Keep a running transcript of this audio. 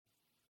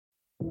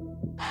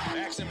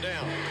Backs him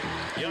down.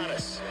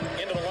 Giannis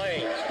into the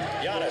lane.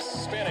 Giannis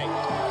spinning.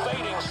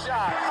 Fading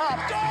shot.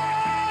 Up.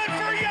 Good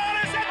for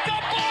Giannis at the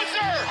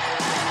buzzer.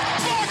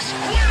 Bucks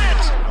win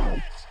it.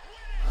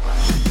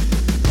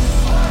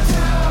 Our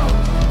town,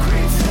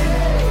 Green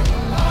City,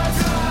 our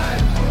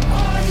time,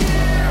 our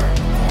year,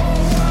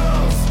 whole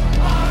world's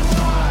on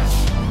watch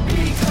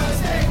because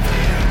they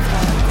fear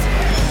the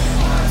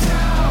Our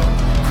town,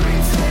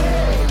 Green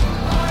City,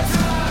 our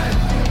time,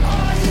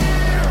 our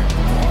year,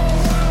 whole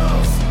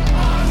world's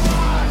on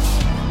watch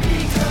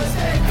because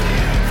they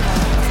fear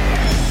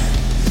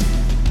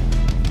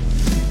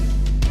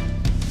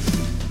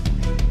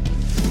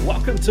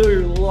Welcome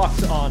to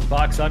Locked On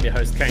Bucks. I'm your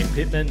host, Kane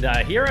Pittman,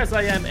 here as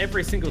I am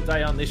every single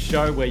day on this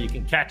show where you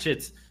can catch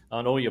it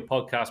on all your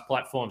podcast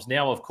platforms.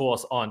 Now, of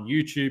course, on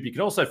YouTube. You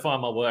can also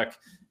find my work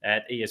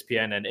at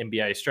ESPN and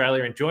NBA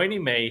Australia. And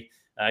joining me,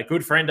 a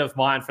good friend of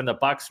mine from the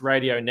Bucks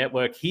Radio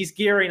Network. He's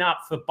gearing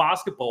up for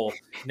basketball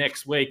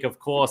next week. Of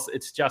course,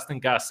 it's Justin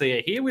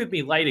Garcia here with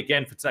me late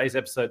again for today's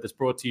episode that's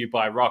brought to you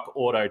by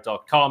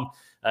rockauto.com.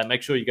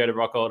 Make sure you go to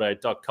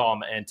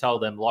rockauto.com and tell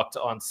them Locked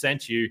On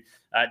sent you.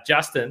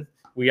 Justin,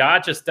 we are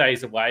just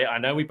days away. I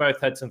know we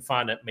both had some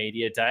fun at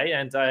Media Day,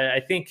 and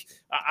I think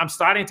I'm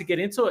starting to get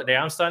into it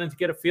now. I'm starting to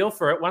get a feel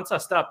for it. Once I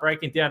start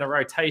breaking down a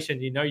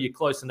rotation, you know you're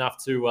close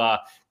enough to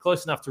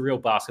real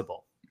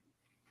basketball.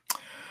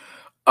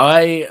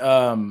 I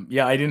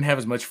didn't have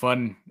as much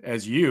fun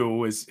as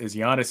you as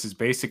Giannis is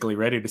basically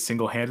ready to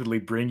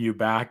single-handedly bring you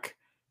back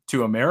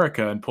to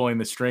America and pulling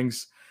the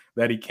strings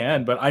that he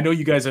can. But I know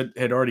you guys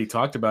had already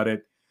talked about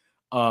it.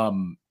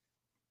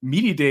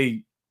 Media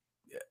Day,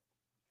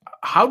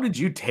 how did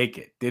you take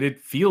it? Did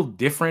it feel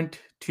different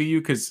to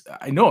you? Because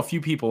I know a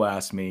few people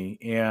asked me,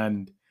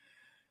 and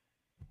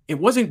it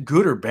wasn't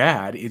good or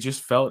bad. It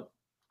just felt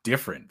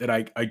different. That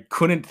I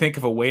couldn't think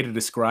of a way to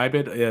describe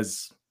it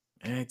as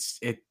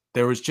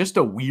there was just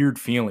a weird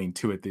feeling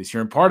to it this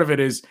year. And part of it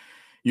is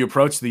you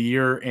approach the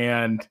year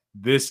and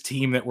this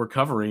team that we're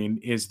covering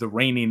is the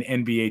reigning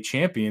NBA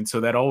champion. So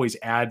that always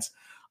adds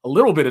a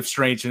little bit of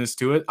strangeness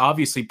to it.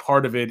 Obviously,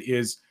 part of it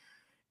is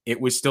it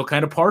was still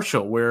kind of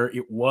partial where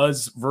it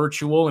was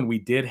virtual, and we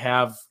did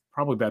have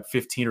probably about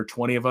 15 or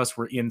 20 of us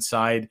were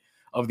inside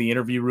of the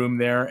interview room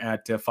there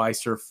at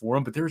Fiserv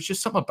Forum. But there was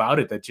just something about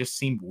it that just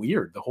seemed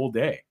weird the whole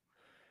day.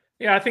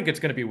 Yeah, I think it's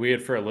going to be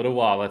weird for a little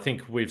while. I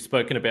think we've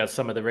spoken about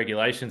some of the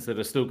regulations that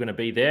are still going to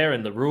be there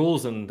and the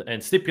rules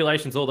and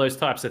stipulations, all those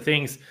types of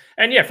things.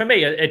 And yeah, for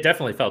me, it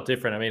definitely felt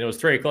different. I mean, it was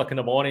 3:00 in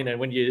the morning, and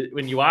when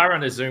you are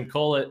on a Zoom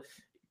call,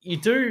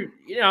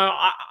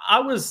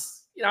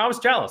 I was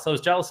jealous. I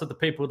was jealous of the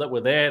people that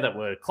were there, that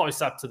were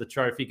close up to the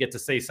trophy, get to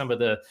see some of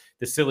the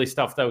silly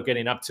stuff they were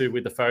getting up to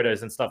with the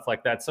photos and stuff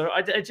like that. So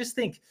I just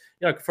think,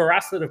 for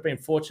us that have been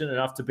fortunate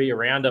enough to be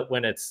around it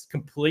when it's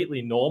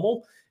completely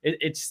normal,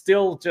 it's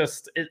still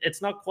just,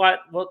 it's not quite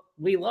what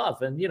we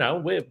love. And,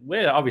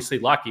 we're obviously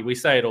lucky. We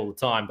say it all the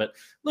time, but a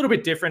little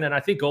bit different. And I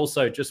think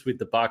also just with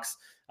the Bucks,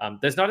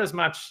 there's not as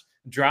much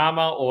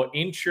drama or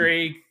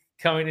intrigue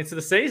coming into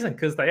the season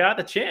because they are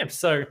the champs.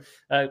 So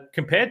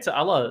compared to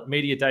other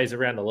media days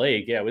around the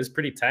league, it was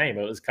pretty tame.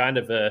 It was kind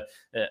of a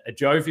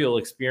jovial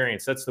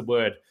experience. That's the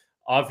word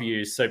I've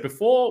used. So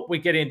before we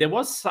get in, there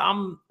was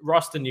some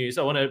roster news.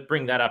 I want to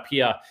bring that up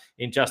here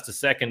in just a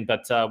second,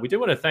 but we do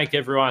want to thank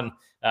everyone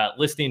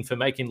listening for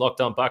making Locked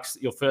On Bucks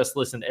your first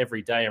listen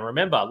every day. And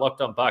remember,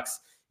 Locked On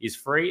Bucks is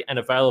free and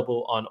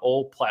available on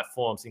all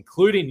platforms,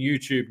 including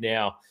YouTube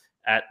now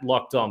at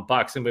Locked On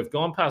Bucks. And we've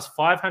gone past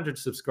 500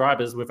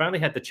 subscribers. We've only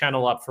had the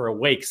channel up for a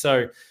week.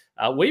 So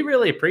we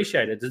really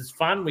appreciate it. It's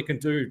fun. We can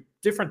do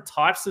different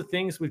types of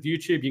things with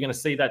YouTube. You're going to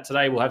see that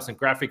today. We'll have some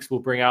graphics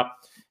we'll bring up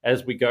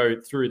as we go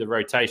through the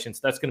rotations.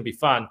 That's going to be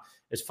fun.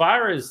 As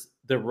far as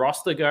the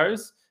roster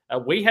goes,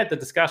 we had the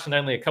discussion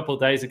only a couple of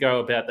days ago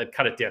about they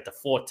cut it down to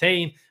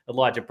 14.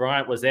 Elijah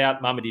Bryant was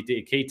out. Mamadi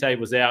Diakite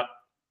was out.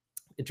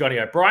 Johnny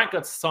O'Brien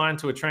got signed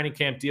to a training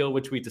camp deal,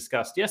 which we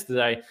discussed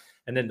yesterday.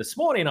 And then this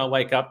morning, I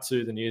wake up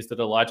to the news that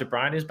Elijah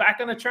Bryant is back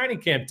on a training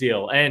camp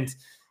deal. And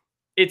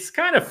it's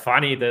kind of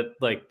funny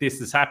that this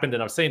has happened.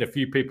 And I've seen a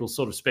few people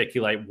sort of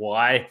speculate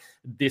why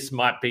this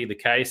might be the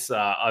case.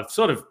 I've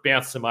sort of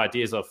bounced some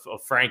ideas off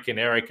of Frank and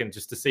Eric and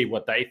just to see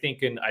what they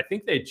think. And I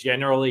think they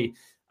generally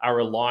are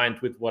aligned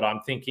with what I'm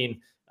thinking.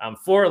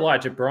 For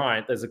Elijah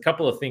Bryant, there's a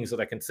couple of things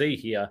that I can see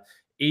here.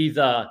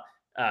 Either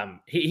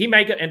he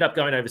may end up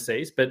going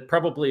overseas, but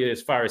probably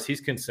as far as he's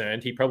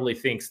concerned, he probably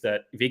thinks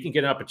that if he can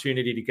get an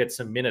opportunity to get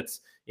some minutes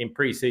in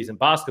preseason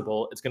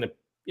basketball, it's going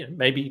to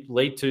maybe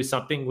lead to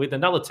something with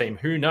another team.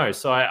 Who knows?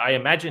 So I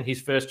imagine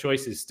his first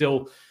choice is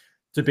still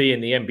to be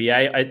in the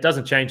NBA. It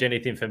doesn't change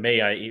anything for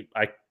me.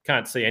 I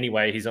can't see any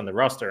way he's on the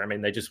roster. I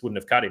mean, they just wouldn't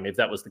have cut him if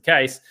that was the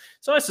case.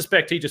 So I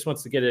suspect he just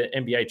wants to get an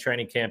NBA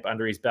training camp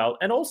under his belt.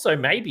 And also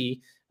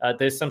maybe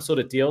there's some sort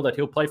of deal that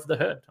he'll play for the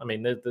Herd. I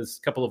mean, there's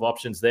a couple of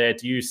options there.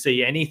 Do you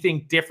see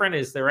anything different?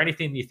 Is there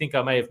anything you think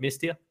I may have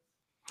missed here?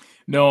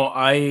 No,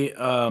 I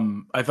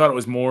thought it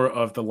was more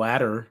of the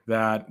latter,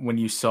 that when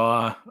you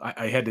saw,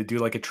 I had to do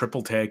like a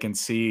triple take and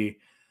see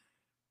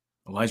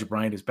Elijah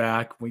Bryant is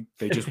back.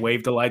 They just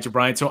waived Elijah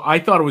Bryant. So I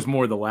thought it was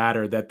more the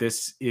latter, that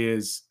this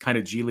is kind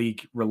of G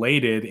League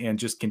related and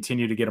just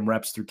continue to get him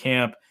reps through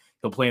camp.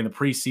 He'll play in the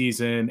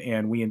preseason,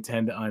 and we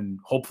intend on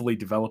hopefully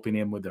developing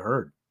him with the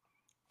Herd.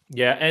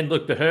 Yeah, and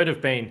look, the Herd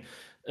have been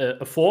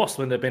a force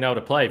when they've been able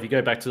to play. If you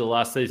go back to the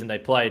last season they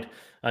played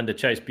under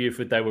Chase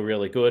Buford, they were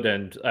really good.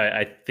 And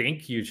I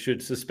think you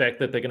should suspect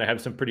that they're going to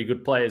have some pretty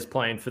good players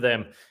playing for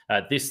them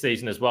this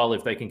season as well,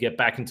 if they can get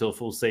back into a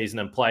full season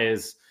and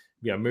players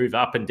move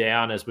up and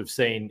down as we've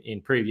seen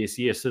in previous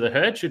years. So the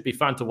Herd should be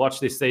fun to watch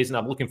this season.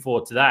 I'm looking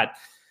forward to that.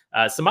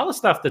 Some other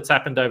stuff that's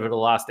happened over the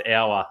last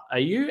hour. Are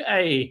you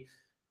a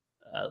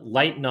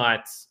late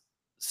night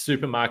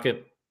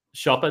supermarket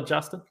shopper,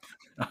 Justin?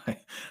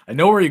 I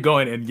know where you're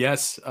going, and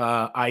yes,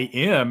 I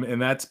am,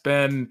 and that's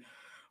been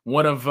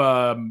one of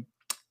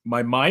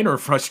my minor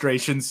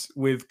frustrations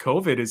with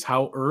COVID is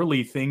how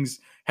early things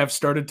have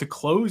started to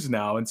close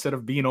now. Instead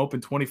of being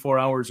open 24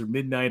 hours or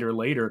midnight or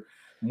later,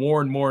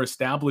 more and more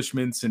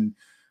establishments and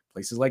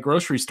places like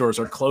grocery stores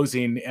are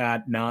closing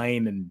at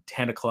 9 and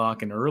 10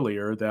 o'clock and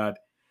earlier. That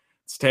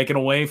it's taken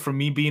away from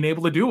me being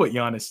able to do what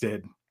Giannis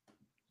did.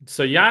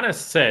 So Giannis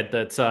said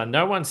that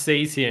no one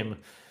sees him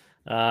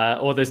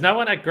or there's no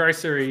one at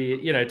grocery,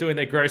 doing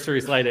their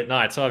groceries late at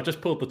night. So I've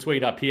just pulled the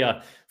tweet up here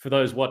for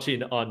those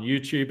watching on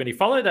YouTube. And he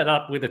followed that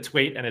up with a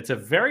tweet, and it's a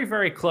very,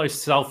 very close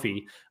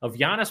selfie of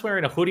Giannis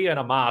wearing a hoodie and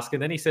a mask.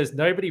 And then he says,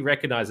 "Nobody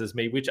recognizes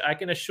me," which I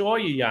can assure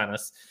you,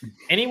 Giannis,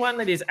 anyone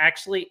that is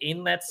actually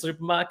in that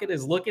supermarket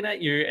is looking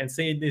at you and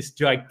seeing this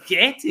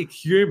gigantic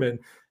human.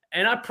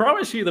 And I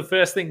promise you the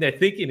first thing they're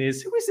thinking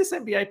is, who is this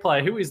NBA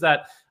player? Who is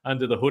that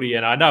under the hoodie?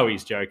 And I know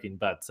he's joking,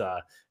 but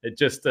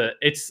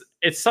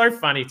it's so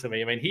funny to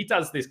me. I mean, he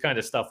does this kind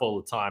of stuff all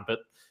the time, but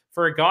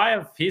for a guy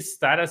of his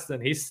status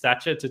and his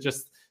stature to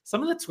just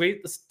some of the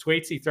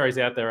tweets he throws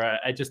out there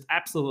are just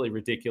absolutely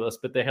ridiculous,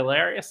 but they're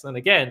hilarious. And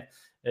again,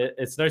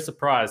 it's no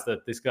surprise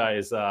that this guy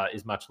is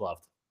much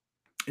loved.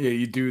 Yeah,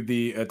 you do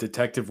the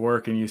detective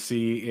work and you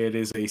see it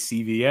is a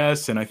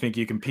CVS, and I think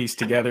you can piece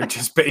together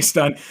just based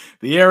on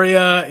the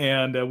area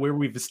and where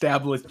we've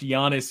established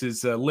Giannis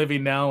is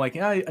living now. Like,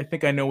 I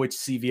think I know which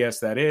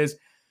CVS that is.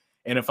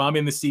 And if I'm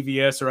in the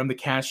CVS or I'm the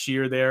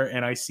cashier there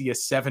and I see a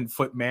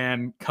 7-foot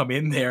man come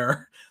in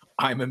there,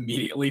 I'm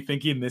immediately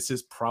thinking this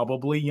is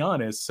probably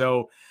Giannis.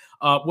 So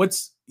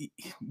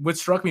what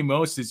struck me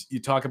most is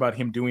you talk about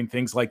him doing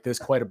things like this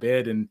quite a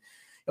bit and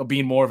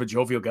being more of a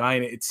jovial guy.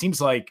 And it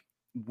seems like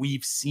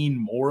we've seen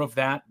more of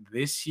that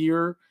this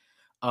year.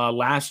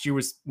 Last year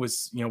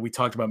was we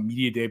talked about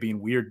media day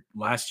being weird.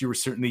 Last year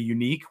was certainly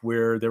unique,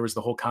 where there was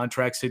the whole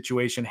contract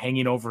situation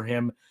hanging over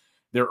him,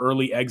 their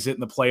early exit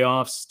in the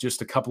playoffs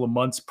just a couple of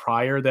months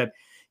prior, that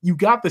you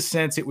got the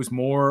sense it was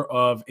more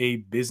of a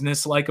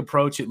business-like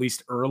approach, at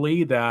least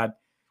early, that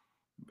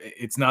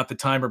it's not the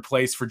time or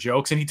place for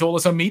jokes. And he told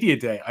us on media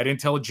day, I didn't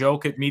tell a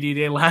joke at media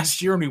day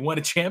last year and we won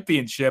a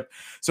championship.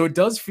 So it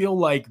does feel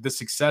like the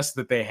success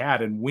that they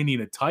had in winning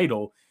a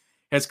title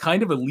has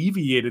kind of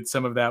alleviated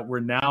some of that,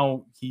 where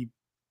now he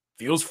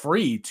feels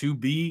free to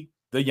be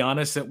the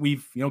Giannis that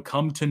we've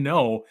come to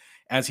know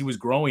as he was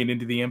growing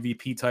into the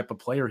MVP type of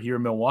player here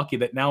in Milwaukee,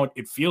 that now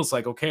it feels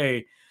like,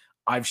 okay,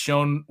 I've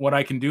shown what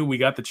I can do. We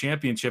got the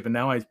championship, and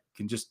now I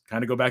can just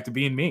kind of go back to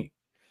being me.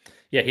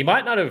 Yeah, he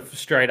might not have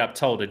straight up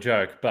told a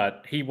joke,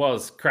 but he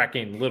was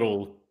cracking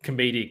little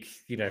comedic,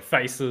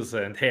 faces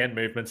and hand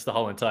movements the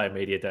whole entire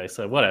media day.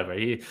 So whatever,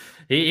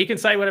 he can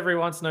say whatever he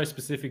wants, no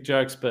specific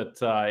jokes, but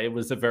it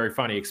was a very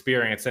funny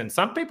experience. And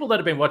some people that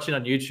have been watching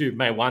on YouTube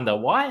may wonder,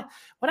 what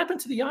happened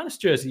to the Giannis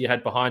jersey you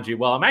had behind you?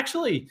 Well, I'm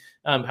actually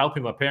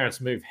helping my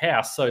parents move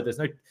house, so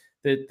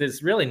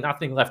there's really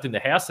nothing left in the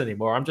house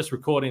anymore. I'm just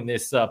recording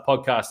this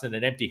podcast in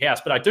an empty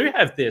house, but I do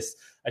have this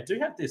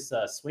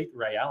sweet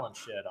Ray Allen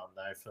shirt on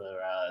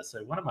though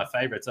so one of my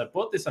favorites. I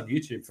bought this on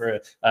YouTube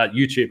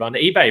on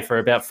eBay for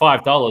about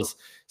 $5.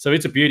 So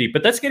it's a beauty.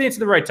 But let's get into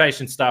the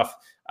rotation stuff.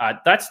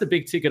 That's the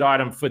big ticket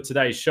item for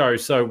today's show.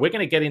 So we're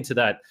going to get into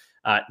that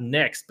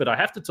next, but I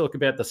have to talk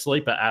about the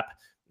Sleeper app.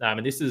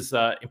 And this is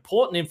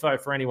important info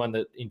for anyone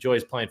that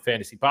enjoys playing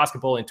fantasy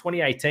basketball. In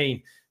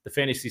 2018, the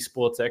fantasy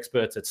sports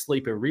experts at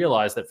Sleeper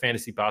realized that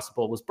fantasy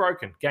basketball was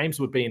broken. Games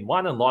were being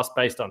won and lost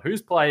based on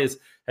whose players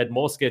had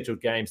more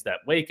scheduled games that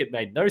week. It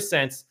made no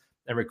sense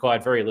and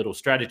required very little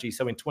strategy.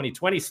 So in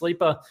 2020,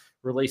 Sleeper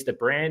released a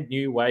brand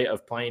new way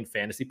of playing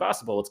fantasy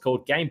basketball. It's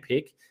called Game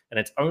Pick, and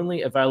it's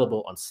only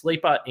available on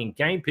Sleeper. In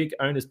Game Pick,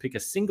 owners pick a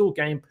single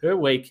game per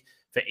week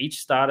for each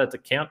starter to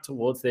count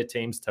towards their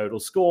team's total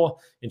score,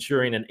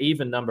 ensuring an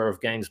even number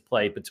of games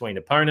played between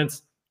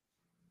opponents.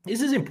 This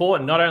is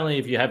important not only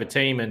if you have a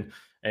team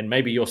and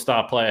maybe your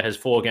star player has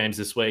 4 games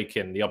this week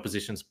and the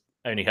opposition's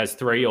only has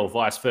 3, or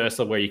vice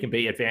versa, where you can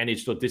be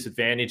advantaged or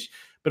disadvantaged.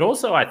 But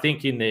also, I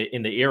think in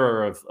the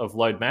era of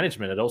load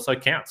management, it also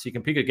counts. You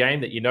can pick a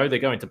game that they're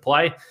going to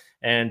play,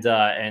 and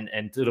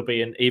it'll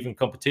be an even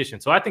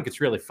competition. So I think it's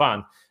really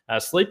fun.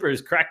 Sleeper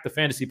has cracked the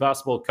fantasy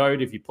basketball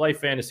code. If you play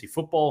fantasy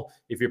football,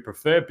 if you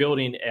prefer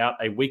building out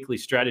a weekly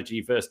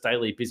strategy versus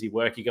daily busy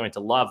work, you're going to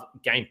love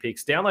Game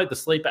Picks. Download the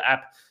Sleeper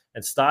app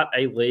and start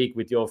a league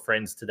with your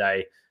friends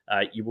today.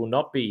 You will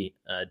not be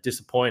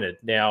disappointed.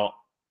 Now,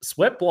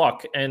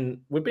 Sweatblock, and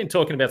we've been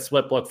talking about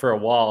Sweatblock for a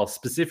while,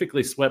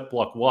 specifically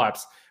Sweatblock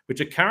wipes,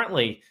 which are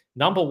currently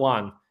number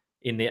one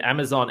in the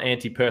Amazon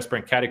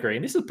antiperspirant category.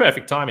 And this is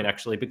perfect timing,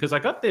 actually, because I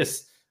got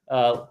this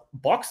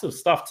box of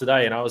stuff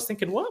today, and I was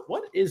thinking,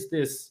 what is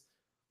this?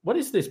 What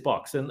is this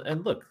box? And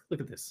look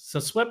at this. So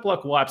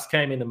Sweatblock wipes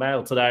came in the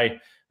mail today,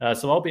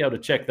 so I'll be able to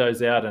check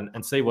those out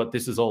and see what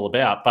this is all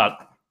about.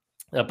 But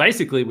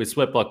basically, with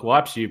Sweatblock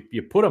wipes, you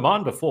put them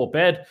on before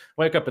bed,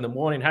 wake up in the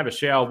morning, have a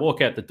shower,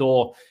 walk out the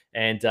door,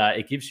 and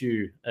it gives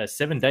you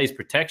 7 days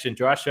protection,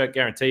 dry shirt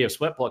guarantee. If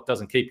Sweatblock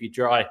doesn't keep you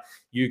dry,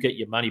 you get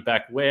your money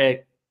back.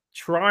 We're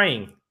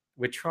trying,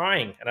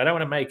 and I don't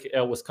want to make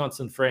our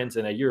Wisconsin friends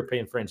and our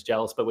European friends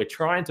jealous, but we're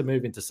trying to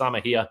move into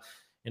summer here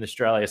in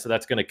Australia, so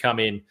that's going to come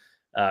in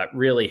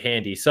really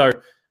handy. So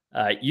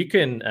you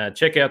can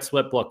check out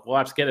Sweatblock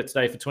wipes. Get it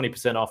today for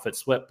 20% off at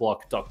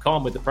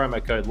sweatblock.com with the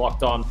promo code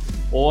Locked On,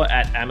 or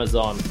at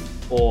Amazon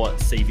or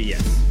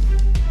CVS.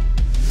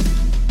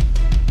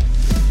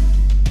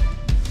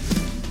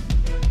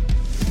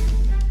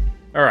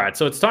 All right,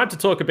 so it's time to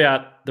talk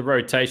about the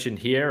rotation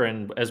here.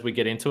 And as we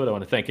get into it, I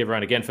want to thank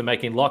everyone again for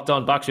making Locked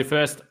On Bucks your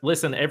first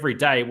listen every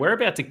day. We're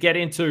about to get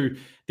into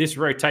this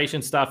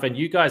rotation stuff, and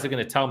you guys are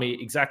going to tell me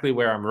exactly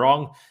where I'm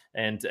wrong.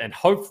 And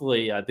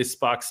hopefully this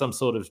sparks some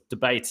sort of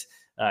debate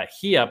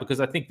here, because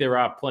I think there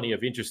are plenty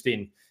of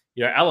interesting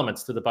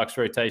elements to the Bucks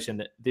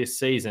rotation this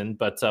season.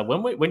 But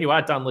when you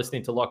are done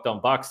listening to Locked On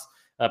Bucks,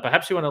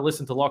 perhaps you want to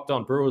listen to Locked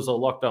On Brewers or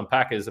Locked On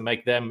Packers and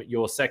make them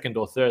your second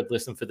or third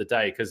listen for the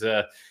day, because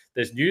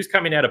there's news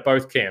coming out of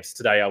both camps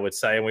today, I would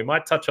say, and we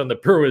might touch on the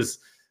Brewers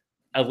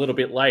a little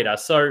bit later.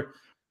 So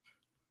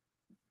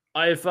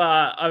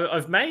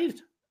I've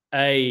made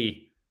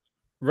a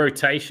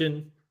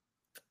rotation,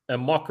 a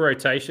mock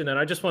rotation, and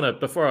I just want to,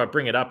 before I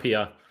bring it up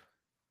here,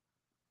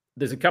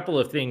 there's a couple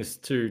of things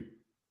to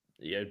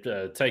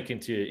take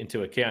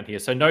into account here.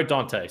 So no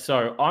Dante.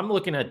 So I'm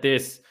looking at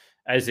this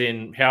as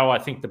in how I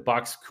think the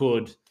Bucks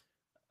could,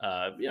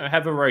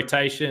 have a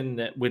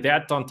rotation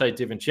without Dante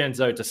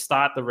DiVincenzo to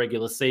start the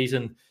regular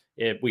season.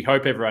 We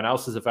hope everyone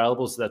else is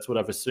available, so that's what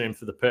I've assumed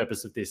for the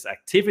purpose of this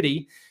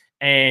activity.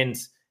 And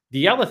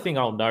the other thing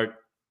I'll note,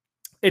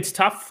 it's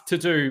tough to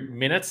do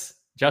minutes,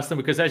 Justin,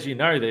 because as you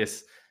know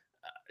this,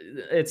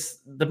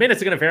 the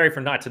minutes are going to vary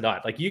from night to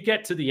night. Like, you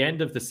get to the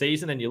end of the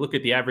season and you look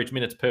at the average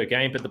minutes per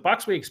game, but the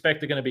Bucks we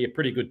expect are going to be a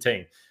pretty good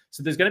team.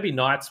 So there's going to be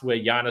nights where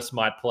Giannis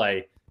might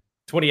play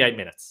 28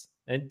 minutes.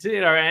 And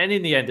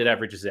in the end, it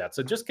averages out.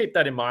 So just keep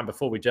that in mind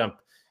before we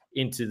jump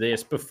into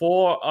this.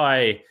 Before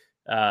I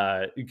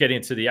get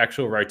into the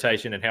actual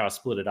rotation and how I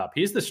split it up,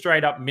 here's the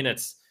straight up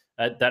minutes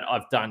that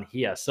I've done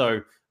here.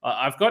 So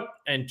I've got,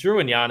 and Drew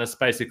and Giannis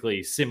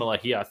basically similar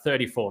here,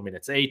 34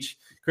 minutes each.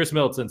 Chris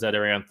Middleton's at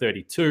around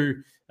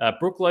 32.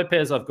 Brook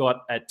Lopez I've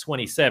got at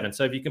 27.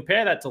 So if you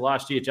compare that to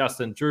last year,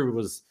 Justin, Drew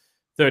was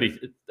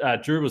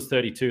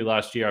 32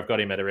 last year. I've got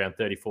him at around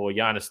 34.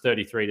 Giannis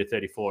 33 to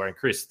 34, and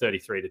Chris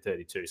 33 to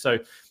 32. So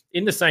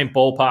in the same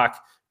ballpark.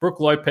 Brook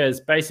Lopez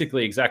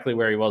basically exactly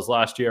where he was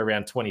last year,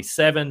 around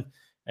 27.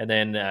 And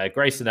then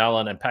Grayson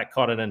Allen and Pat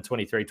Connaughton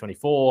 23,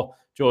 24.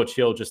 George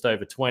Hill just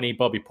over 20.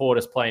 Bobby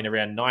Portis playing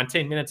around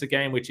 19 minutes a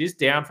game, which is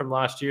down from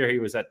last year. He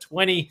was at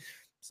 20.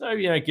 So,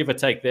 give or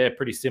take there,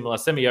 pretty similar.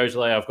 Semi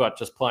Ojeleye I've got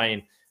just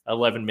playing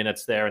 11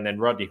 minutes there. And then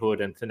Rodney Hood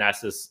and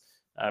Thanasis,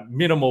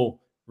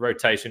 minimal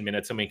rotation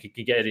minutes, and we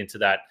can get into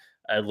that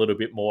a little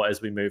bit more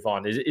as we move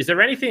on. Is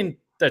there anything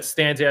that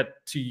stands out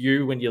to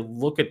you when you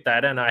look at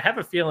that? And I have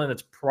a feeling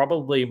it's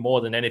probably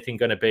more than anything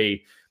going to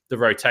be the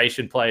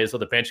rotation players or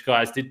the bench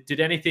guys. Did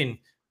anything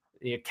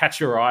catch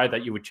your eye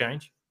that you would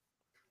change?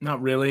 Not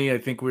really. I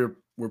think we're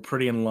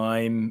pretty in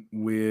line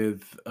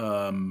with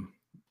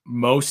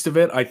most of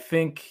it. I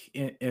think,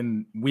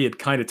 and we had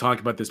kind of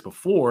talked about this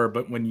before,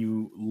 but when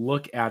you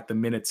look at the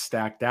minutes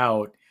stacked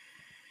out,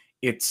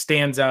 it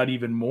stands out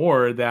even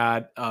more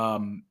that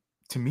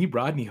to me,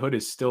 Rodney Hood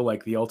is still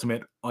like the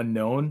ultimate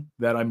unknown,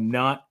 that I'm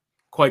not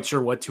quite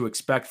sure what to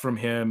expect from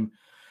him,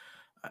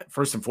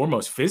 first and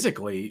foremost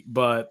physically,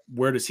 but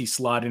where does he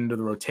slot into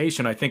the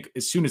rotation? I think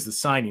as soon as the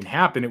signing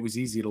happened, it was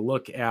easy to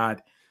look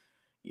at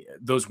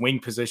those wing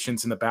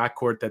positions in the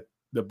backcourt that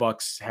the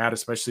Bucks had,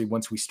 especially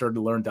once we started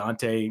to learn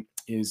Dante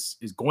is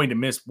going to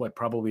miss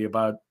probably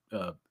about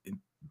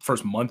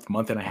first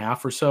month and a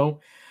half or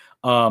so.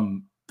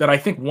 That I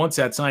think once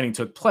that signing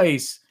took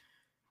place,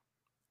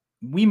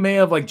 we may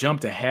have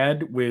jumped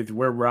ahead with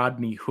where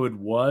Rodney Hood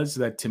was.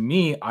 That to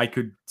me, I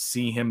could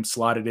see him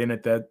slotted in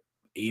at that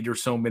 8 or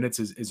so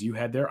minutes as you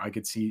had there. I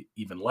could see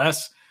even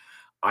less.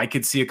 I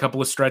could see a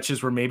couple of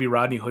stretches where maybe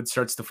Rodney Hood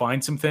starts to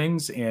find some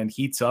things and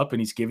heats up and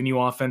he's giving you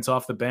offense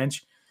off the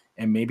bench,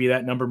 and maybe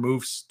that number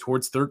moves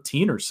towards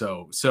 13 or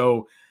so.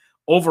 So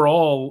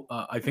overall,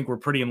 I think we're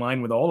pretty in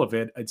line with all of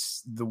it.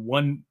 It's the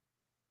one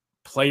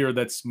player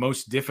that's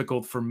most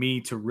difficult for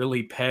me to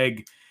really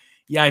peg.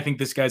 Yeah, I think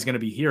this guy's going to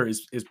be here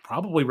is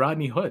probably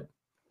Rodney Hood.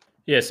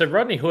 Yeah, so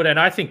Rodney Hood, and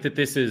I think that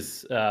this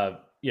is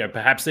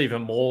perhaps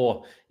even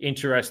more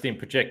interest in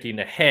projecting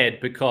ahead,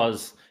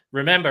 because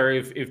remember,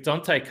 if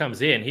Dante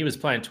comes in, he was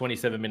playing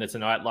 27 minutes a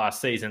night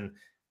last season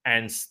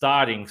and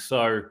starting.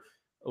 So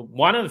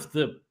one of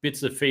the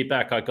bits of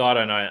feedback I got,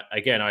 and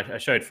I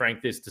showed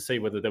Frank this to see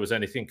whether there was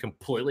anything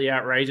completely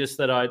outrageous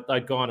that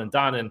I'd gone and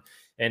done,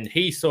 and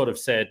he sort of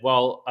said,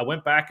 well, I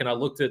went back and I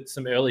looked at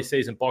some early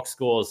season box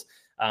scores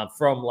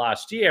from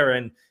last year,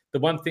 and the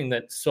one thing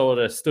that sort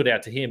of stood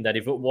out to him, that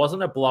if it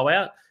wasn't a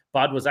blowout,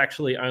 Bud was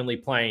actually only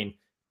playing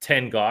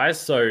 10 guys.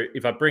 So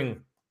if I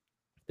bring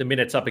the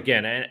minutes up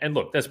again, and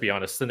look, let's be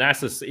honest,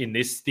 Thanasis in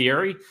this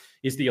theory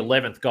is the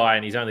 11th guy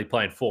and he's only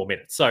playing 4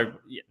 minutes. So,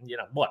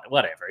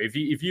 whatever. If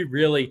you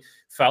really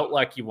felt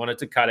like you wanted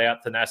to cut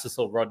out Thanasis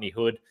or Rodney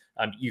Hood,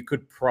 you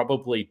could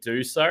probably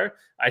do so.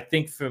 I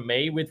think for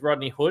me with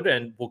Rodney Hood,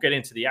 and we'll get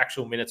into the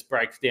actual minutes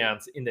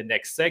breakdowns in the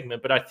next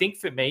segment, but I think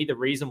for me, the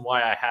reason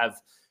why I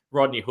have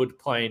Rodney Hood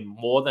playing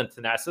more than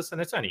Thanasis, and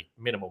it's only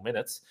minimal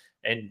minutes,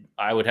 and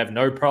I would have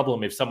no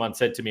problem if someone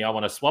said to me, I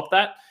want to swap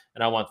that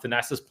and I want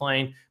Thanasis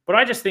playing. But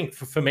I just think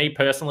for me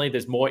personally,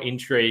 there's more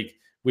intrigue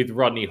with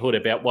Rodney Hood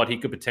about what he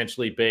could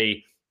potentially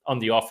be on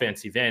the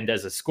offensive end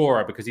as a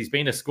scorer, because he's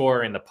been a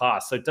scorer in the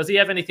past. So does he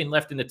have anything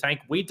left in the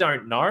tank? We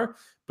don't know.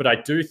 But I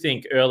do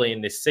think early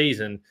in this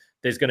season,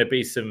 there's going to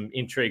be some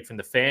intrigue from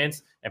the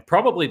fans and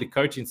probably the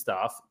coaching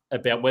staff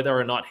about whether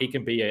or not he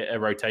can be a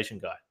rotation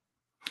guy.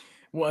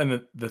 Well,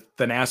 and the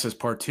Thanasis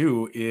part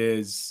too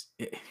is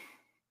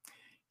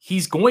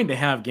he's going to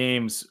have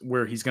games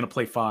where he's going to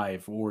play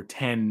 5 or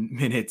 10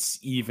 minutes,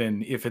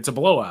 even if it's a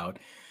blowout.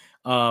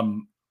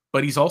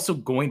 But he's also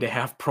going to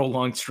have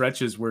prolonged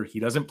stretches where he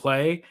doesn't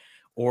play,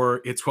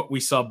 or it's what we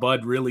saw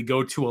Bud really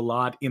go to a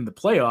lot in the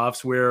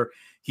playoffs, where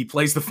he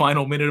plays the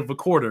final minute of a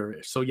quarter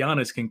so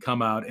Giannis can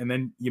come out, and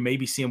then you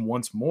maybe see him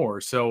once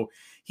more. So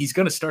he's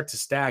going to start to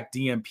stack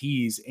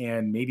DMPs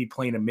and maybe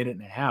playing a minute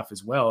and a half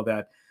as well,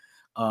 that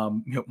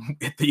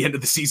at the end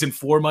of the season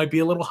 4 might be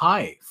a little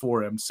high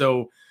for him.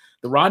 So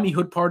the Rodney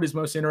Hood part is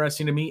most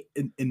interesting to me.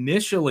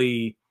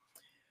 Initially,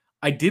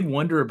 I did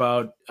wonder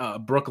about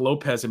Brook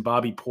Lopez and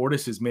Bobby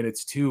Portis's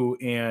minutes too,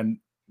 and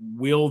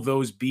will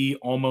those be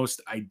almost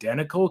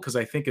identical? Because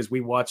I think as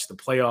we watch the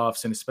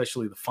playoffs and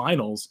especially the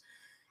finals,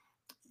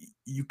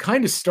 you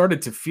kind of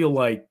started to feel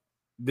like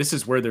this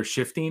is where they're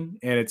shifting,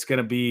 and it's going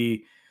to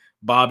be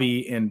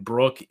Bobby and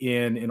Brook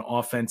in an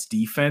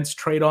offense-defense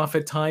trade-off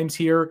at times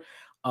here.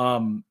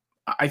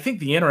 I think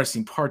the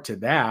interesting part to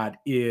that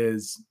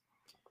is,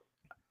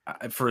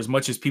 for as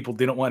much as people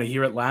didn't want to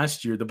hear it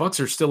last year, the Bucks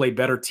are still a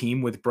better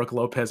team with Brook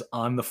Lopez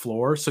on the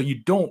floor. So you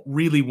don't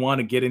really want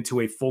to get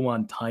into a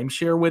full-on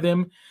timeshare with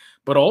him.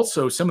 But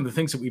also some of the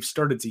things that we've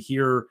started to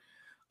hear,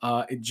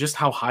 just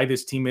how high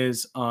this team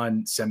is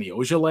on Semi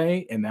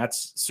Ojeleye, and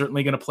that's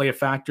certainly going to play a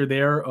factor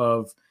there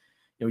of,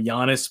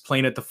 Giannis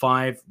playing at the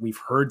 5. We've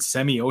heard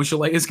Semi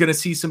Ojeleye is going to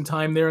see some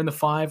time there in the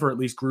 5, or at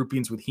least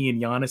groupings with he and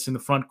Giannis in the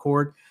front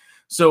court.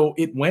 So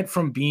it went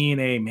from being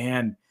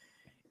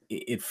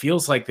it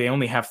feels like they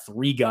only have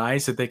 3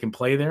 guys that they can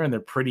play there, and they're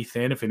pretty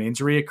thin if an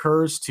injury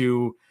occurs,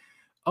 to,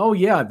 oh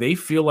yeah, they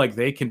feel like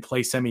they can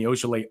play Semi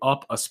Ojeleye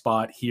up a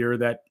spot here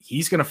that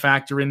he's going to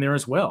factor in there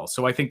as well.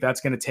 So I think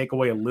that's going to take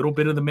away a little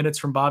bit of the minutes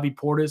from Bobby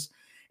Portis,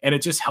 and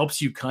it just helps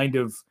you kind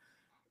of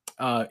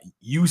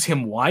use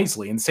him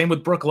wisely. And same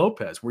with Brook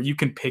Lopez, where you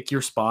can pick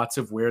your spots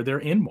of where they're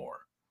in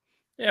more.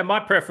 Yeah, my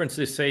preference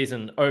this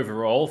season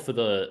overall for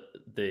the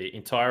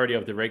entirety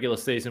of the regular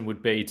season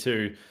would be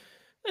to,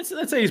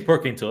 let's ease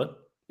Brook into it.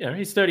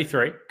 He's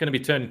 33, going to be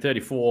turning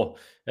 34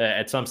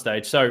 at some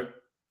stage. So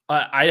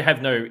I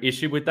have no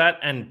issue with that.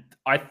 And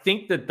I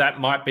think that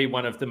might be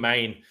one of the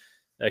main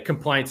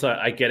complaints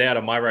I get out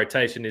of my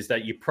rotation, is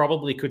that you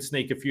probably could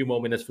sneak a few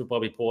more minutes for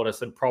Bobby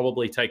Portis and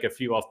probably take a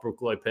few off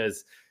Brook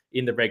Lopez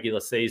in the regular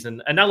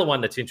season. Another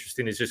one that's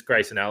interesting is just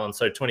Grayson Allen.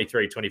 So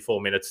 23, 24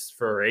 minutes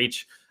for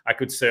each. I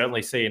could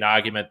certainly see an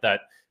argument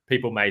that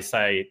people may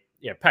say,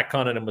 Pat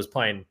Connaughton was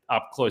playing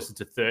up closer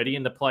to 30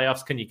 in the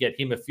playoffs. Can you get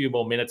him a few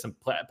more minutes and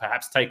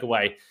perhaps take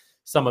away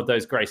some of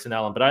those Grayson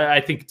Allen? But I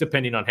think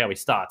depending on how he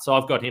starts. So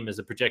I've got him as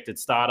a projected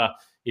starter.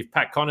 If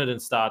Pat Connaughton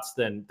starts,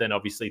 then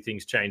obviously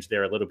things change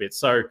there a little bit.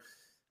 So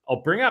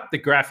I'll bring up the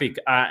graphic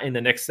in the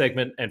next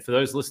segment. And for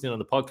those listening on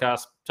the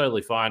podcast,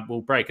 totally fine.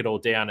 We'll break it all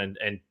down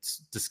and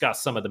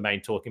discuss some of the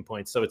main talking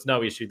points. So it's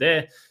no issue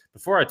there.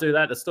 Before I do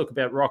that, let's talk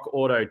about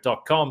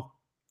rockauto.com.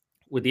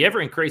 With the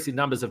ever-increasing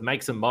numbers of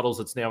makes and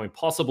models, it's now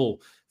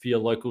impossible for your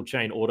local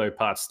chain auto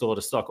parts store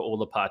to stock all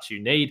the parts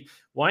you need.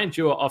 Why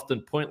endure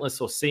often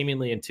pointless or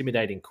seemingly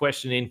intimidating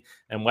questioning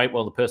and wait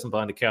while the person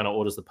behind the counter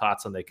orders the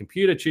parts on their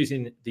computer,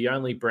 choosing the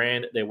only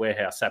brand their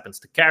warehouse happens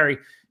to carry?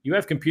 You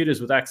have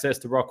computers with access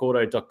to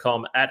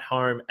rockauto.com at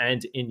home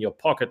and in your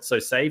pocket, so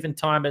save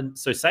time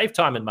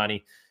and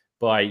money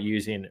by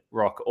using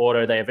Rock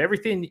Auto. They have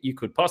everything you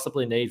could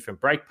possibly need, from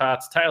brake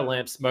parts, tail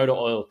lamps, motor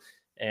oil,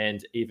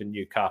 and even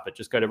new carpet.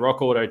 Just go to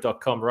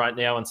rockauto.com right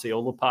now and see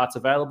all the parts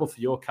available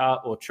for your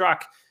car or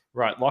truck.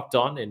 right, Locked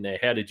On in their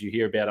How Did You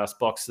Hear About Us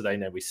box so they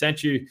know we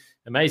sent you.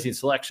 Amazing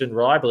selection,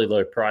 reliably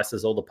low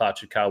prices, all the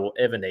parts your car will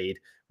ever need.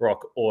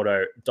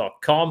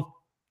 rockauto.com.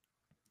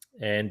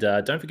 And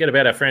don't forget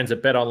about our friends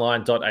at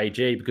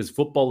betonline.ag because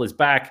football is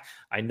back.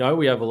 I know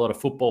we have a lot of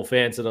football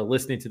fans that are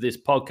listening to this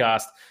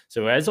podcast.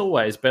 So as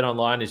always,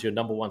 BetOnline is your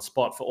number one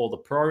spot for all the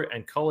pro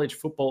and college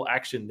football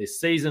action this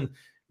season.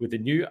 With the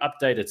new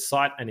updated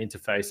site and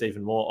interface,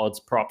 even more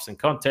odds, props, and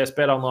contests,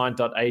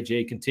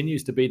 betonline.ag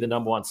continues to be the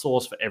number one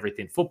source for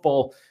everything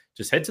football.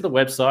 Just head to the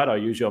website or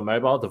use your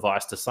mobile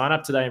device to sign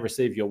up today and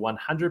receive your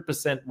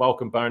 100%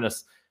 welcome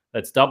bonus.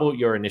 That's double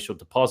your initial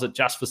deposit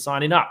just for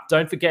signing up.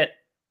 Don't forget,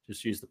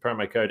 just use the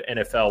promo code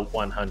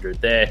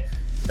NFL100 there.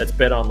 That's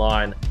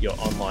BetOnline, your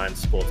online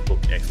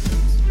sportsbook experts.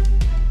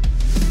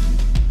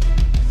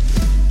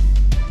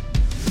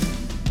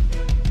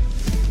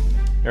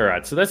 All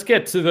right, so let's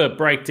get to the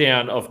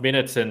breakdown of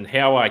minutes and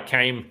how I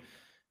came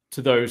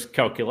to those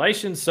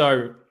calculations.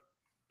 So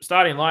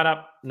starting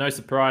lineup, no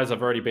surprise.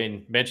 I've already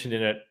been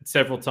mentioning it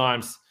several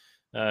times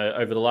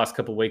over the last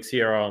couple of weeks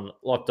here on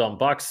Locked On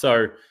Bucks.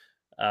 So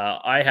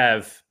I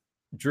have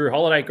Drew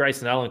Holiday,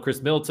 Grayson Allen,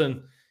 Chris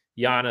Middleton,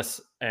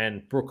 Giannis,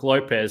 and Brook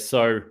Lopez.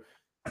 So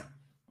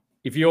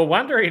if you're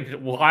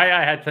wondering why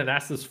I had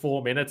Thanasis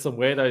 4 minutes and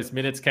where those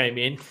minutes came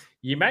in,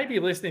 you may be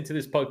listening to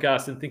this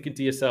podcast and thinking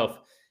to yourself,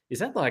 is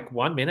that like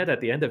 1 minute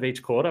at the end of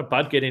each quarter?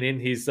 Bud getting in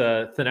his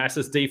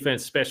Thanasis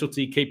defense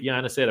specialty, keep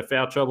Giannis out of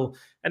foul trouble.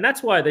 And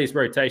that's why these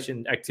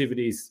rotation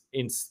activities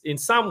in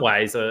some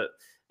ways are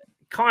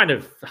kind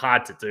of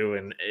hard to do.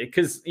 And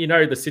because, the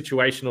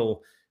situational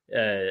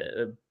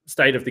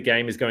state of the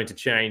game is going to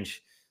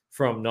change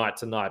from night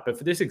to night. But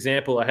for this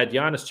example, I had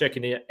Giannis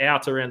checking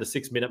out around the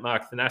 6 minute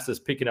mark, Thanasis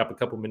picking up a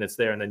couple minutes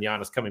there, and then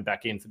Giannis coming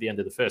back in for the end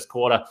of the first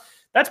quarter.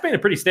 That's been a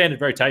pretty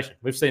standard rotation.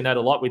 We've seen that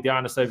a lot with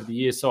Giannis over the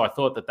years, so I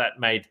thought that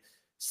made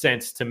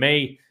sense to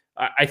me.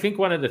 I think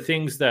one of the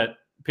things that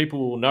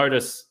people will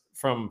notice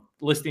from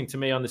listening to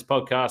me on this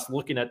podcast,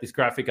 looking at this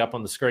graphic up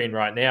on the screen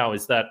right now,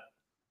 is that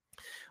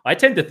I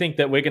tend to think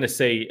that we're going to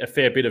see a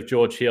fair bit of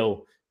George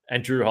Hill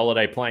and Drew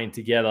Holiday playing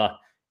together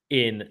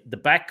in the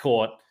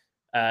backcourt.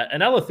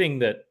 Another thing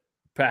that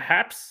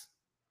perhaps,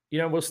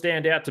 will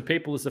stand out to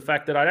people is the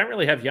fact that I don't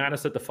really have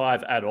Giannis at the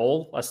 5 at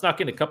all. I snuck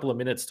in a couple of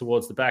minutes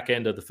towards the back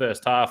end of the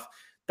first half.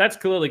 That's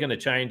clearly going to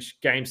change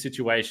game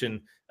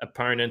situation,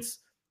 opponents.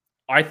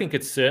 I think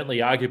it's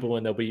certainly arguable,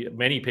 and there'll be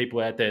many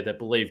people out there that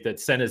believe that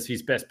center's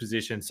his best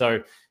position.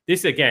 So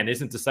this, again,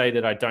 isn't to say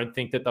that I don't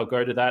think that they'll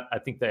go to that. I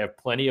think they have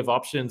plenty of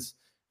options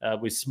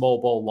with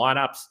small ball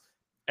lineups.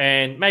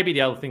 And maybe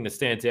the other thing that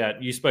stands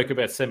out, you spoke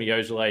about Semi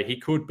Ojeleye. He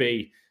could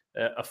be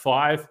a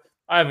 5.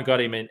 I haven't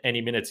got him in any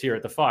minutes here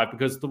at the 5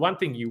 because the one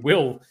thing you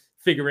will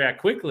figure out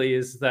quickly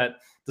is that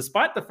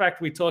despite the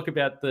fact we talk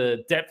about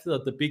the depth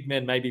of the big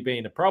men maybe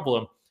being a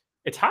problem,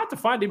 it's hard to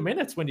find in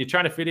minutes when you're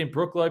trying to fit in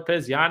Brook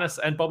Lopez, Giannis,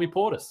 and Bobby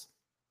Portis.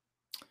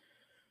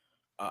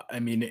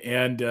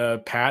 And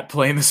Pat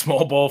playing the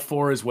small ball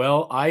 4 as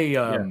well.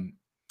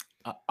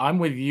 I'm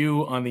with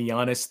you on the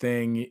Giannis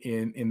thing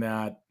in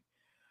that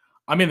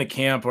I'm in the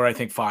camp where I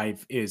think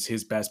 5 is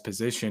his best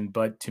position,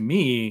 but to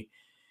me,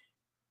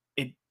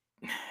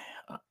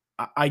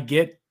 I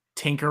get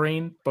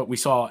tinkering, but we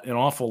saw an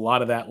awful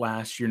lot of that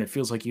last year, and it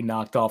feels like you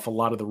knocked off a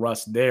lot of the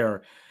rust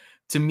there.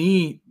 To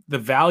me, the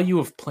value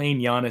of playing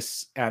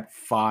Giannis at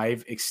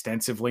 5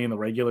 extensively in the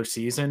regular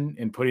season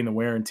and putting the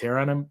wear and tear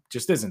on him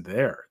just isn't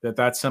there.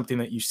 That's something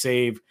that you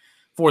save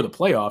for the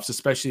playoffs,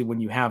 especially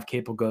when you have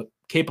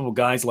capable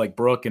guys like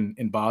Brook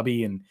and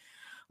Bobby, and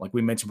like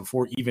we mentioned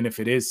before, even if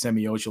it is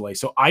Semi Ojeleye.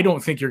 So I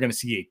don't think you're going to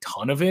see a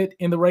ton of it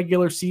in the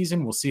regular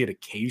season. We'll see it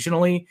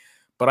occasionally.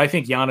 But I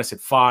think Giannis at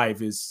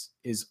 5 is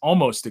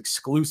almost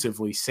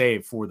exclusively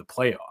saved for the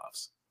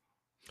playoffs.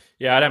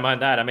 Yeah, I don't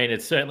mind that. I mean,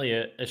 it's certainly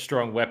a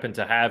strong weapon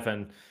to have.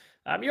 And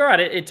you're right,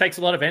 it takes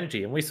a lot of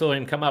energy. And we saw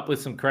him come up with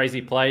some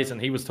crazy plays.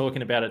 And he was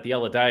talking about it the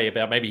other day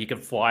about maybe he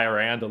could fly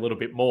around a little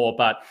bit more.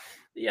 But,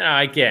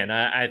 again,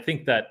 I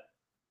think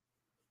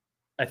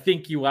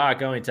you are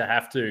going to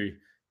have to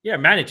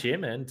manage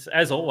him. And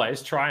as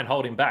always, try and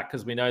hold him back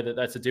because we know that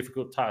that's a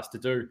difficult task to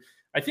do.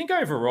 I think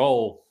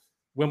overall,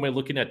 when we're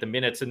looking at the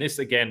minutes, and this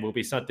again will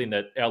be something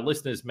that our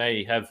listeners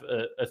may have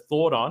a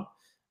thought on.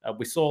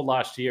 We saw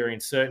last year in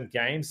certain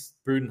games,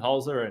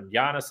 Budenholzer and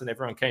Giannis and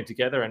everyone came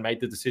together and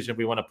made the decision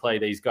we want to play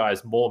these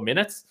guys more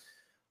minutes.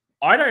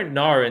 I don't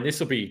know, and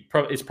this will be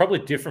it's probably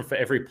different for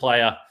every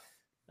player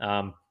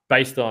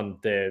based on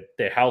their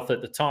health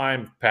at the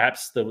time,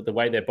 perhaps the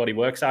way their body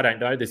works. I don't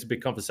know. There's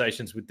big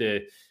conversations with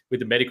the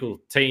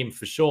medical team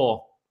for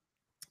sure,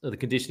 or the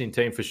conditioning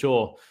team for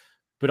sure.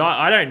 But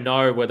I don't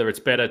know whether it's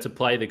better to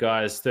play the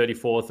guys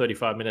 34,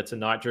 35 minutes a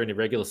night during the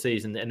regular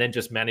season and then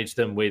just manage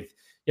them with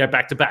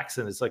back-to-backs.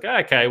 And it's like,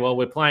 okay, well,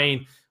 we're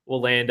playing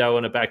Orlando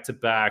on a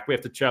back-to-back. We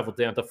have to travel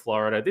down to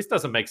Florida. This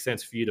doesn't make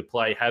sense for you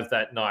to have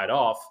that night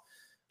off.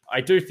 I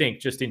do think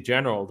just in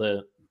general,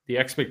 the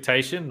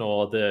expectation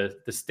or the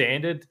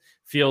standard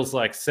feels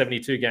like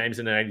 72 games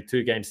in an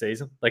 82-game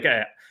season. Like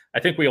I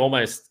think we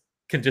almost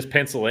can just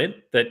pencil in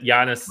that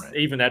Giannis, Right.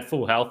 even at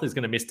full health, is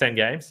going to miss 10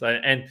 games.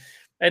 And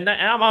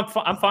I'm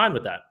fine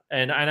with that.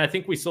 And I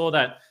think we saw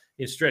that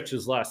in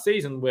stretches last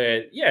season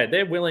where, yeah,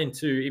 they're willing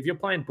to, if you're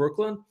playing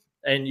Brooklyn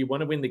and you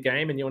want to win the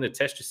game and you want to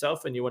test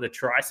yourself and you want to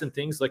try some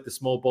things like the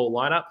small ball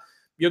lineup,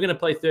 you're going to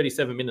play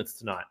 37 minutes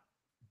tonight,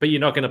 but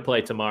you're not going to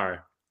play tomorrow.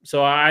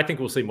 So I think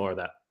we'll see more of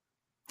that.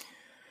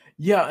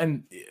 Yeah,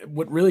 and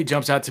what really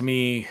jumps out to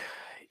me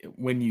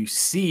when you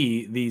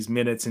see these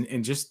minutes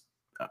and just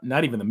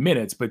not even the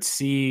minutes, but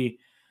see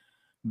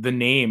the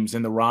names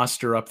and the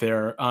roster up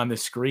there on the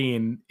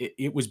screen,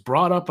 it was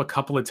brought up a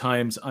couple of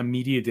times on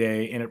media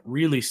day, and it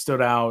really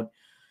stood out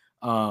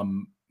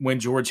when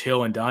George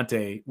Hill and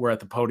Dante were at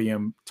the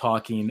podium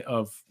talking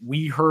of,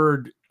 we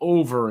heard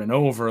over and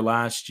over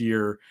last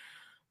year,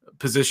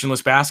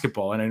 positionless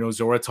basketball. And I know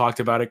Zora talked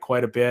about it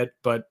quite a bit,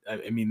 but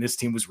I mean, this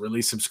team was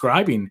really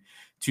subscribing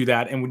to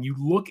that. And when you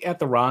look at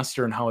the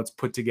roster and how it's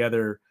put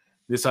together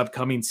this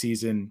upcoming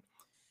season,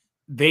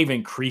 they've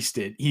increased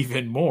it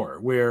even more,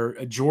 where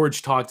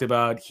George talked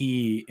about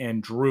he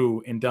and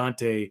Drew and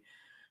Dante,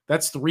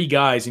 that's three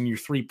guys, and your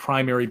three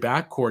primary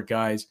backcourt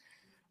guys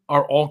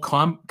are all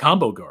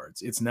combo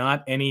guards. It's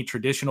not any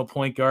traditional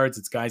point guards.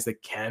 It's guys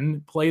that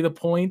can play the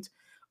point.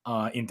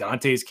 In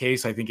Dante's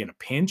case, I think in a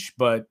pinch,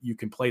 but you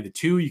can play the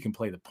two, you can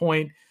play the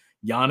point.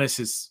 Giannis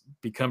has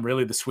become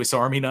really the Swiss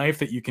Army knife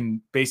that you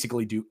can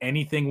basically do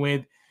anything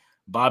with.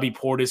 Bobby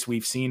Portis,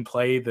 we've seen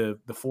play the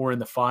 4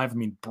 and the 5. I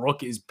mean,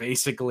 Brooke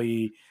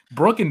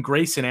and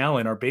Grayson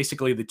Allen are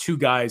basically the two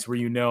guys where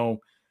you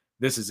know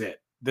this is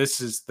it.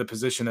 This is the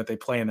position that they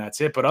play, and that's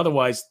it. But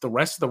otherwise, the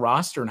rest of the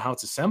roster and how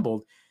it's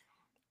assembled,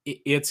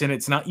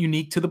 it's not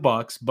unique to the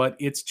Bucks, but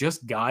it's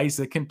just guys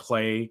that can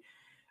play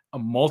a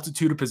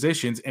multitude of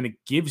positions, and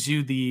it gives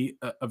you the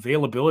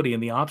availability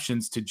and the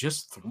options to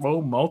just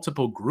throw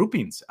multiple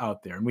groupings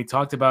out there. And we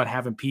talked about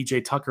having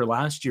PJ Tucker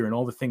last year and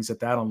all the things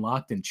that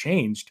unlocked and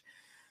changed.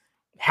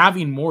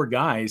 Having more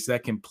guys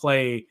that can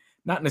play,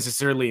 not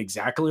necessarily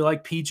exactly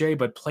like PJ,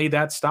 but play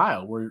that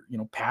style where,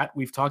 Pat,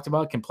 we've talked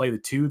about, can play the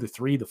 2, the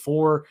 3, the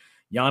 4.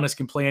 Giannis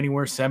can play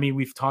anywhere. Semi,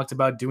 we've talked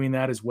about doing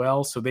that as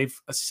well. So they've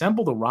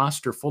assembled a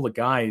roster full of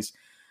guys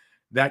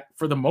that,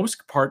 for the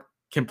most part,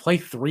 can play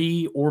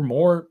 3 or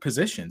more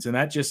positions. And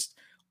that just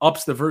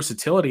ups the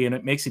versatility, and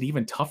it makes it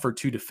even tougher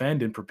to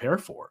defend and prepare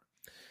for.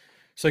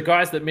 So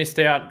guys that missed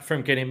out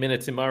from getting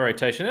minutes in my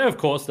rotation, and of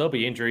course, there'll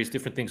be injuries,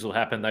 different things will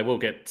happen. They will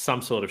get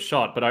some sort of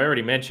shot. But I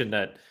already mentioned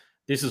that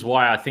this is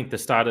why I think the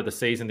start of the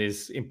season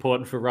is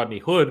important for Rodney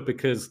Hood,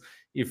 because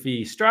if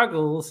he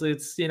struggles,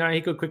 it's,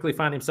 he could quickly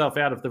find himself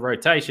out of the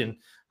rotation.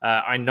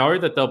 I know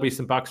that there'll be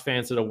some Bucks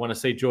fans that'll want to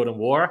see Jordan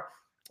Nwora.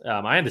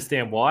 I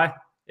understand why.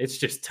 It's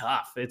just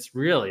tough. It's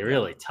really,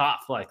 really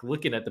tough. Like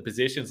looking at the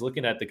positions,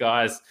 looking at the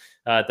guys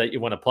that you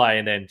want to play,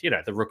 and then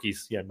the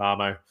rookies,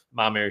 Mamu,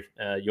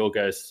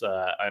 Yorgos.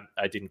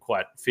 I didn't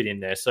quite fit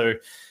in there. So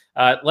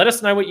let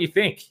us know what you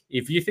think.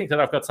 If you think that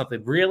I've got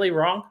something really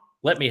wrong,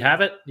 let me have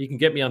it. You can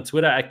get me on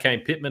Twitter at Kane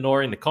Pittman,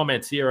 or in the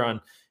comments here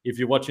on. If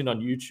you're watching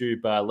on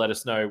YouTube, let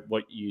us know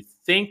what you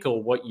think,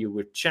 or what you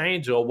would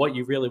change, or what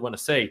you really want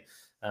to see.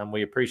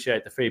 We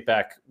appreciate the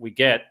feedback we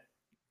get.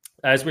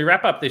 As we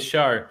wrap up this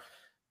show,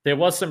 there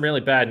was some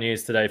really bad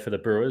news today for the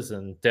Brewers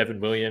and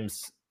Devin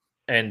Williams,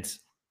 and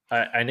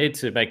I need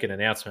to make an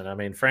announcement. I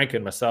mean, Frank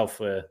and myself,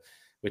 we're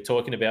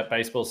talking about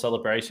baseball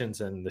celebrations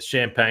and the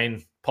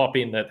champagne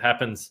popping that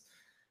happens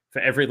for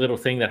every little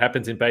thing that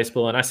happens in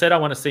baseball, and I said I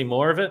want to see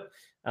more of it.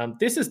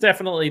 This is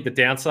definitely the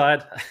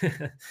downside,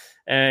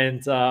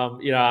 and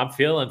I'm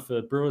feeling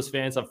for Brewers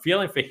fans. I'm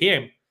feeling for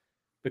him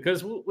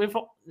because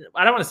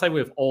I don't want to say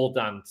we've all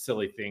done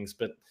silly things,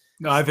 but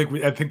no, I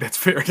think that's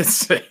fair to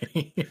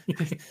say.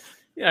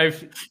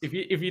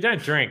 If you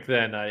don't drink,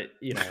 then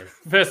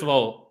first of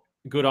all,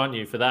 good on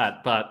you for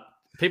that. But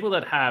people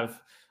that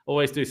have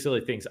always do silly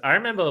things. I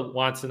remember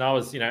once, and I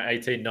was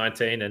 18,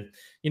 19, and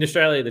in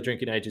Australia the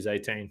drinking age is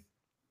 18.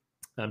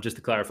 Just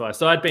to clarify,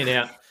 so I'd been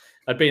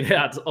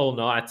out all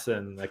night,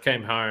 and I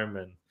came home,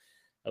 and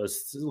I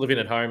was living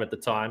at home at the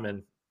time,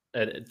 and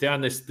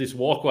down this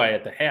walkway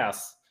at the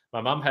house,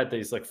 my mum had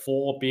these like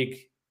 4 big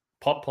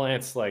pot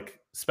plants like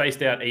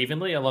spaced out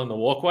evenly along the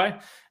walkway, and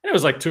it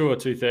was like 2 or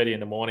 2:30 in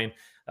the morning.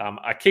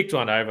 I kicked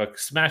one over,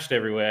 smashed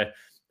everywhere,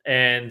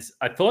 and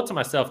I thought to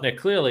myself, now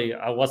clearly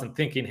I wasn't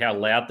thinking how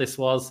loud this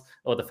was,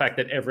 or the fact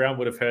that everyone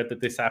would have heard that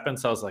this happened.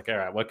 So I was like, all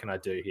right, what can I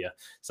do here?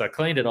 So I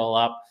cleaned it all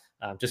up,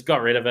 just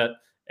got rid of it,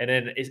 and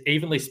then it's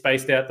evenly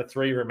spaced out the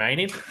 3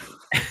 remaining.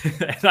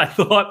 and I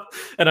thought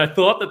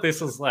that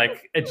this was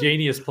like a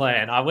genius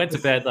plan. I went to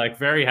bed like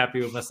very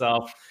happy with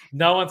myself.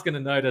 No one's going to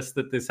notice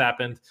that this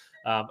happened.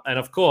 And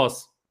of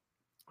course,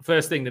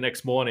 first thing the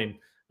next morning,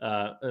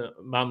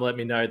 Mum let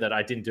me know that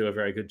I didn't do a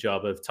very good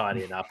job of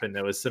tidying up, and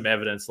there was some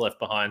evidence left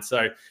behind.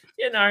 So,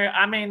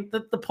 I mean,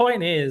 the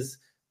point is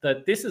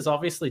that this is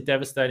obviously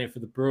devastating for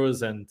the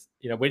Brewers. And,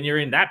 when you're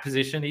in that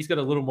position, he's got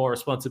a little more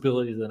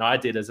responsibility than I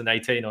did as an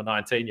 18 or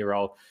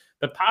 19-year-old.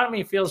 But part of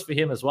me feels for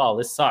him as well.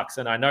 This sucks.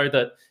 And I know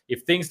that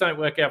if things don't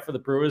work out for the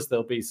Brewers,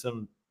 there'll be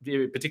some,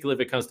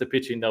 particularly if it comes to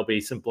pitching, there'll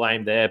be some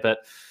blame there. But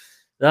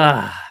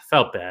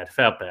Felt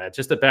bad.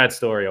 Just a bad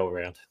story all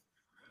around.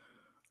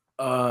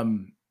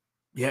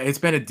 Yeah, it's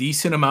been a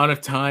decent amount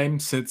of time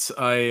since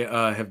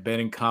I have been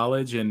in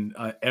college, and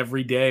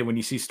every day when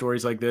you see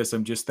stories like this,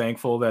 I'm just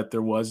thankful that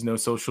there was no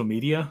social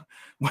media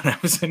when I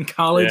was in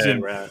college Yeah,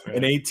 and right.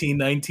 an 18,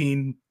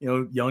 19,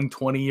 young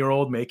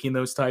 20-year-old making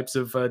those types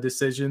of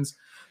decisions.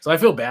 So I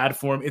feel bad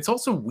for him. It's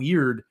also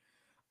weird.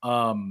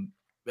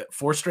 That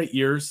 4 straight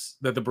years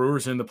that the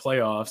Brewers are in the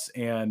playoffs,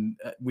 and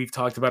we've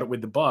talked about it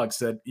with the Bucks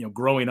that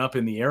growing up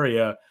in the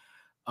area,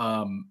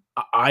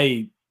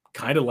 I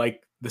kind of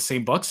like the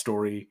same Buck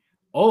story.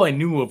 All I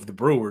knew of the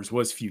Brewers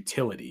was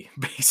futility,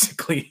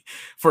 basically,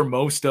 for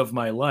most of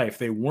my life.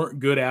 They weren't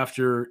good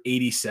after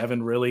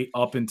 87, really,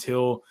 up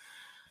until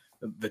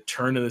the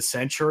turn of the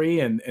century.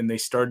 And they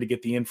started to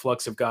get the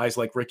influx of guys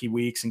like Ricky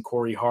Weeks and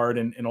Corey Hart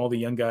and all the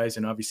young guys,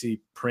 and obviously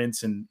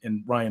Prince and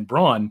Ryan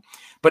Braun.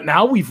 But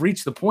now we've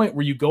reached the point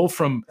where you go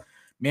from,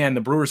 man,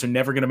 the Brewers are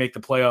never going to make the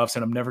playoffs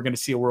and I'm never going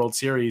to see a World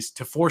Series,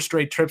 to 4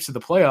 straight trips to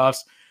the playoffs,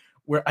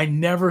 where I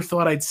never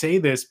thought I'd say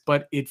this,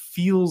 but it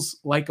feels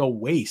like a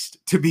waste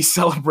to be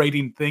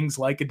celebrating things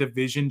like a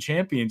division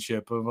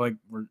championship of like,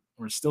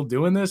 we're still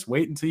doing this.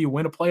 Wait until you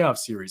win a playoff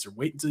series, or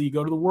wait until you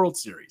go to the World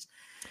Series.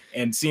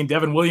 And seeing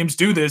Devin Williams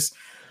do this,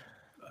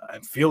 I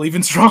feel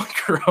even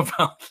stronger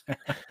about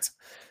that.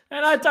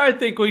 And I don't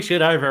think we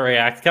should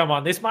overreact. Come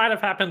on, this might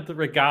have happened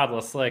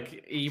regardless.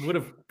 Like, he would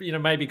have,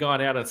 maybe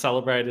gone out and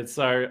celebrated.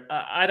 So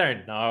I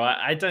don't know.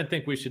 I don't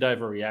think we should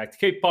overreact.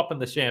 Keep popping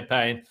the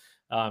champagne.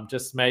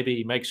 Just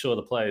maybe make sure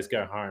the players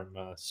go home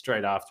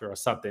straight after or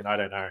something. I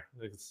don't know.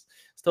 It's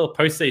still a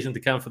postseason to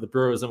come for the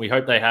Brewers, and we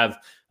hope they have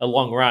a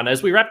long run.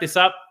 As we wrap this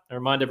up, I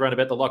remind everyone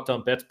about the Locked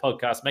On Bets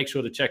podcast. Make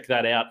sure to check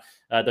that out.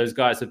 Those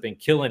guys have been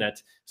killing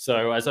it.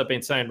 So as I've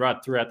been saying right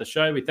throughout the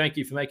show, we thank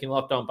you for making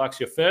Locked On Bucks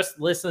your first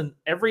listen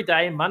every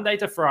day, Monday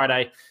to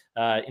Friday.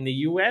 In the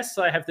US,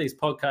 I have these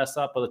podcasts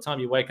up. By the time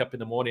you wake up in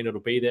the morning,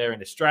 it'll be there.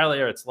 In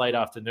Australia, it's late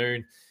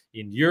afternoon.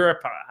 In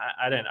Europe,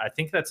 I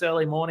think that's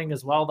early morning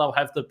as well. They'll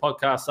have the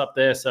podcasts up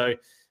there. So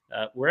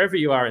wherever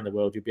you are in the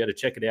world, you'll be able to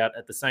check it out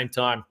at the same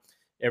time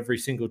every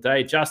single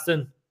day.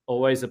 Justin,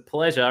 always a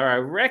pleasure. I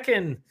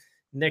reckon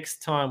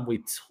next time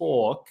we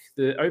talk,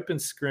 the open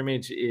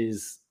scrimmage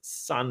is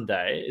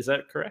Sunday. Is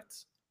that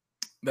correct?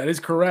 That is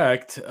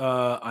correct.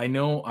 I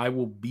know I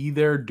will be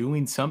there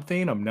doing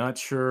something. I'm not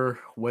sure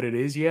what it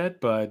is yet,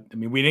 but I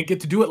mean, we didn't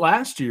get to do it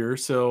last year.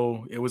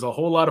 So it was a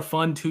whole lot of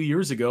fun 2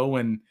 years ago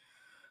when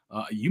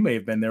you may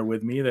have been there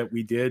with me, that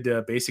we did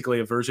basically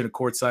a version of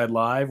Courtside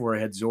Live where I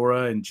had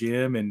Zora and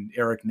Jim and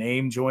Eric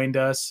Name joined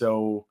us.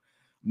 So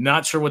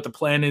not sure what the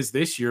plan is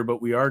this year,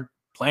 but we are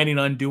planning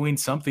on doing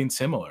something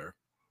similar.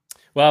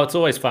 Well, it's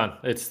always fun.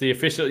 It's the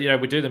official,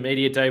 we do the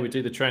media day, we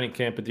do the training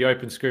camp, but the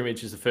open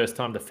scrimmage is the first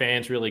time the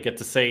fans really get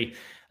to see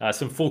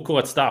some full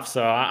court stuff.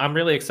 So I'm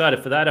really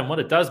excited for that. And what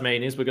it does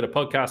mean is we're going to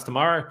podcast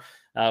tomorrow.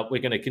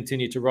 We're going to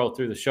continue to roll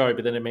through the show,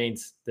 but then it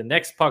means the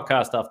next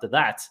podcast after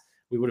that,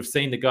 we would have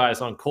seen the guys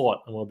on court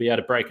and we'll be able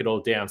to break it all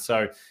down.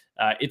 So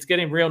it's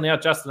getting real now,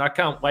 Justin. I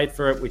can't wait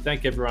for it. We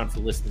thank everyone for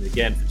listening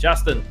again. For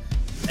Justin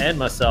and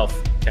myself,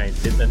 Kane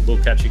Pittman,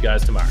 we'll catch you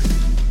guys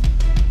tomorrow.